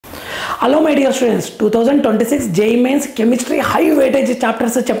Hello my dear students 2026 JEE mains chemistry high weightage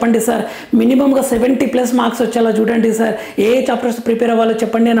chapters చెప్పండి sir, మినిమంగా 70+ marks వచ్చేలా చూడండి sir, ఏ chapters prepare అవ్వాలో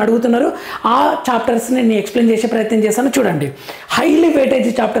చెప్పండి అని అడుగుతున్నారు. ఆ చాప్టర్స్ని నేను ఎక్స్ప్లెయిన్ చేసే ప్రయత్నం చేశాను. చూడండి, హైలీ వెయిటేజ్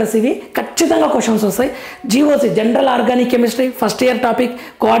చాప్టర్స్ ఇవి, ఖచ్చితంగా క్వశ్చన్స్ వస్తాయి. GOC general organic chemistry first year topic,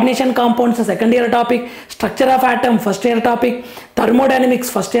 coordination compounds second year topic, structure of atom first year topic,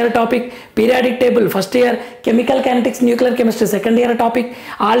 thermodynamics first year topic, periodic table first year, chemical kinetics nuclear chemistry second year topic,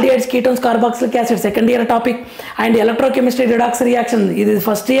 aldehydes ketones carboxylic acid second year topic, and electrochemistry redox reaction ఇది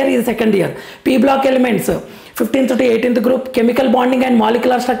first year, ఇది second year. P block elements 15th to 18th group, chemical bonding and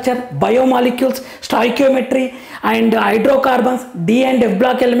molecular structure, biomolecules, stoichiometry and hydrocarbons, D and F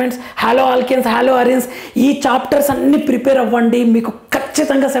block elements, halo alkanes, halo arenes. ఈ chapters అన్ని prepare అవ్వండి, మీకు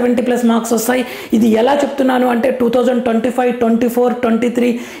ఖచ్చితంగా 70+ marks వస్తాయి. ఇది ఎలా చెప్తున్నాను అంటే 2025, 24,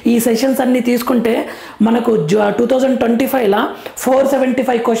 23 ఈ సెషన్స్ అన్ని తీసుకుంటే మనకు 2025లా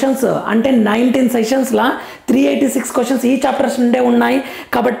 475 క్వశ్చన్స్, అంటే 19 సెషన్స్లా 386 క్వశ్చన్స్ ఈ చాప్టర్స్ నుండే ఉన్నాయి.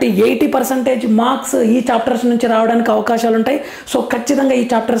 కాబట్టి 80% మార్క్స్ ఈ చాప్టర్స్ నుంచి రావడానికి అవకాశాలు ఉంటాయి. సో ఖచ్చితంగా ఈ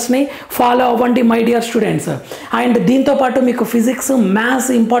చాప్టర్స్ని ఫాలో అవ్వండి మై డియర్ స్టూడెంట్స్. అండ్ దీంతో పాటు మీకు ఫిజిక్స్, మ్యాథ్స్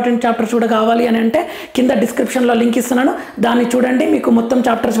ఇంపార్టెంట్ చాప్టర్స్ కూడా కావాలి అని అంటే కింద డిస్క్రిప్షన్లో లింక్ ఇస్తున్నాను, దాన్ని చూడండి, మీకు మొత్తం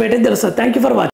చాప్టర్స్ వెయిటేజ్ తెలుస్తుంది. Thank you for watching.